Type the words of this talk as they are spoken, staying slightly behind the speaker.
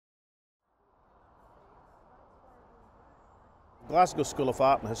Glasgow School of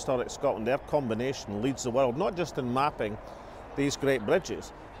Art and Historic Scotland, their combination leads the world, not just in mapping these great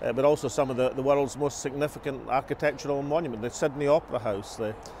bridges, but also some of the world's most significant architectural monuments, the Sydney Opera House,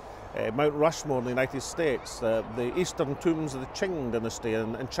 the Mount Rushmore in the United States, the eastern tombs of the Qing dynasty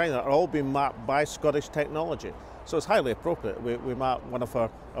in China are all being mapped by Scottish technology. So it's highly appropriate we map one of our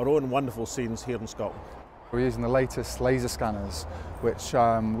own wonderful scenes here in Scotland. We're using the latest laser scanners, which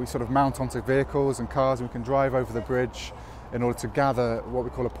we sort of mount onto vehicles and cars, and we can drive over the bridge in order to gather what we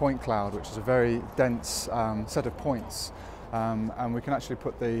call a point cloud, which is a very dense set of points. And we can actually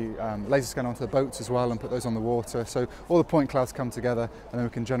put the laser scanner onto the boats as well and put those on the water. So all the point clouds come together, and then we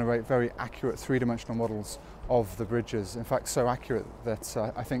can generate very accurate three-dimensional models of the bridges. In fact, so accurate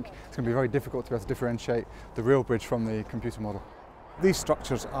that I think it's going to be very difficult to be able to differentiate the real bridge from the computer model. These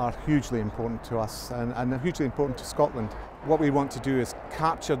structures are hugely important to us and they're hugely important to Scotland. What we want to do is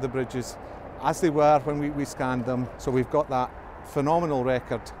capture the bridges as they were when we scanned them, so we've got that phenomenal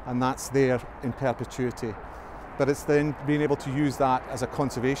record and that's there in perpetuity. But it's then being able to use that as a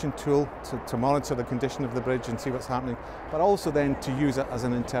conservation tool to monitor the condition of the bridge and see what's happening, but also then to use it as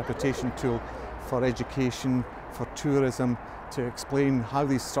an interpretation tool for education, for tourism, to explain how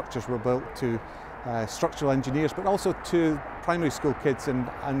these structures were built to structural engineers, but also to primary school kids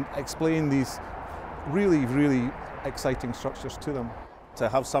and explain these really, really exciting structures to them. To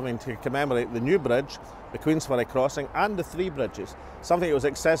have something to commemorate the new bridge, the Queensferry crossing and the three bridges, something that was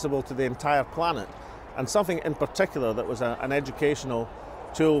accessible to the entire planet, and something in particular that was an educational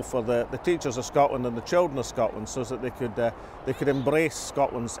tool for the teachers of Scotland and the children of Scotland, so that they could embrace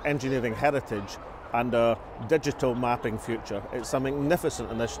Scotland's engineering heritage and our digital mapping future. It's a magnificent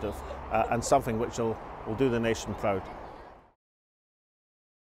initiative and something which will do the nation proud.